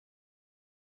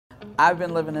I've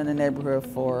been living in the neighborhood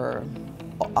for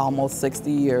almost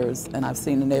 60 years, and I've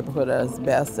seen the neighborhood at its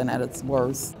best and at its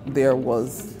worst. There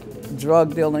was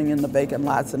drug dealing in the vacant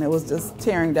lots, and it was just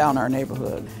tearing down our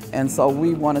neighborhood. And so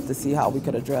we wanted to see how we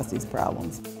could address these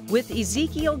problems. With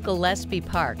Ezekiel Gillespie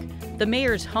Park, the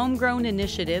mayor's homegrown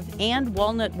initiative and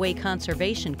Walnut Way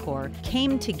Conservation Corps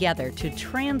came together to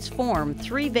transform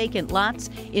 3 vacant lots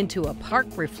into a park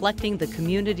reflecting the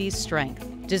community's strength.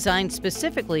 Designed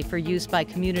specifically for use by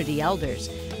community elders,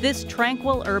 this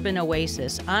tranquil urban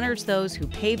oasis honors those who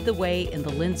paved the way in the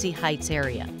Lindsay Heights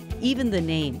area. Even the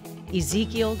name,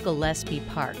 Ezekiel Gillespie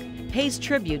Park, pays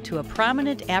tribute to a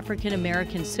prominent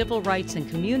African-American civil rights and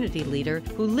community leader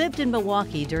who lived in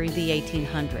Milwaukee during the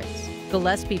 1800s.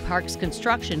 Gillespie Park's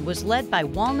construction was led by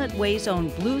Walnut Way's own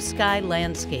Blue Sky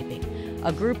Landscaping,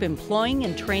 a group employing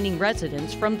and training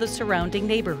residents from the surrounding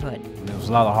neighborhood. It was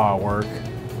a lot of hard work,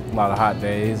 a lot of hot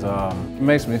days. It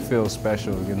makes me feel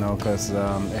special, you know, because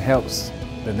it helps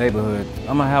the neighborhood.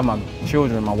 I'm gonna have my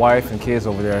children, my wife and kids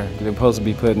over there. They're supposed to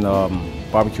be putting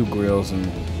barbecue grills and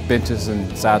benches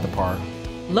inside the park.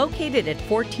 Located at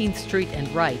 14th Street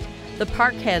and Wright, the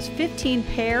park has 15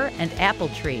 pear and apple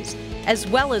trees, as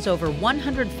well as over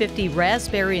 150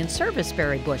 raspberry and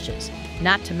serviceberry bushes,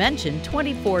 not to mention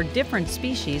 24 different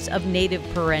species of native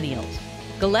perennials.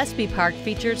 Gillespie Park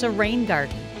features a rain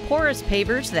garden, porous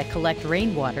pavers that collect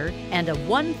rainwater, and a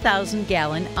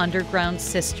 1,000-gallon underground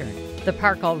cistern. The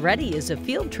park already is a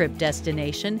field trip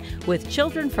destination, with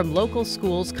children from local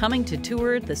schools coming to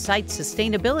tour the site's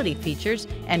sustainability features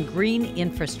and green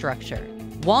infrastructure.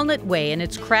 Walnut Way and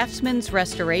its Craftsmen's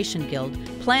Restoration Guild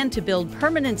plan to build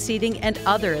permanent seating and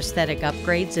other aesthetic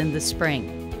upgrades in the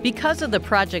spring. Because of the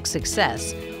project's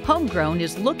success, Homegrown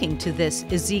is looking to this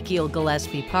Ezekiel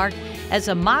Gillespie Park as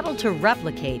a model to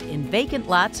replicate in vacant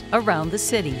lots around the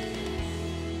city.